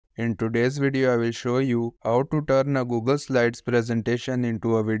In today's video, I will show you how to turn a Google Slides presentation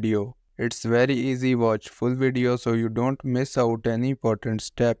into a video. It's very easy. Watch full video so you don't miss out any important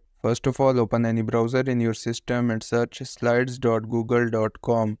step. First of all, open any browser in your system and search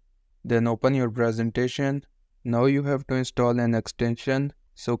slides.google.com. Then open your presentation. Now you have to install an extension.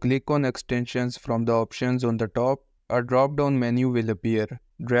 So click on extensions from the options on the top. A drop-down menu will appear.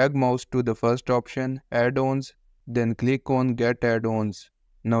 Drag mouse to the first option, add-ons, then click on get add-ons.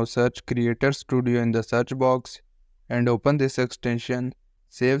 Now search Creator Studio in the search box and open this extension.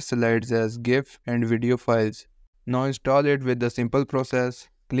 Save slides as GIF and video files. Now install it with the simple process.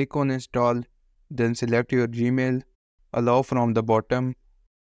 Click on install, then select your Gmail. Allow from the bottom.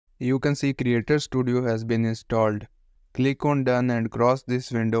 You can see Creator Studio has been installed. Click on done and cross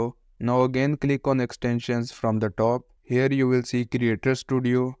this window. Now again click on extensions from the top. Here you will see Creator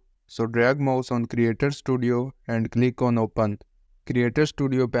Studio. So drag mouse on Creator Studio and click on open. Creator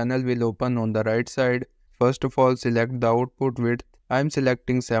Studio panel will open on the right side. First of all, select the output width. I am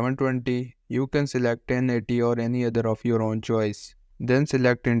selecting 720. You can select 1080 or any other of your own choice. Then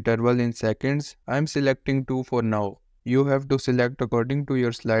select interval in seconds. I am selecting 2 for now. You have to select according to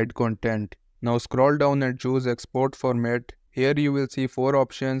your slide content. Now scroll down and choose export format. Here you will see 4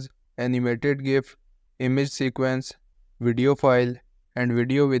 options: animated GIF, image sequence, video file, and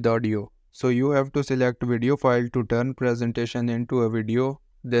video with audio. So you have to select video file to turn presentation into a video.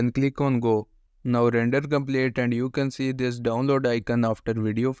 Then click on go. Now render complete and you can see this download icon after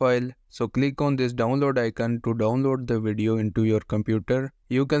video file. So click on this download icon to download the video into your computer.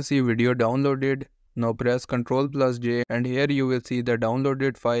 You can see video downloaded. Now press Ctrl+J and here you will see the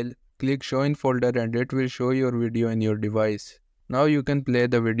downloaded file. Click show in folder and it will show your video in your device. Now you can play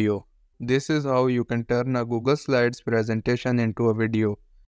the video. This is how you can turn a Google Slides presentation into a video.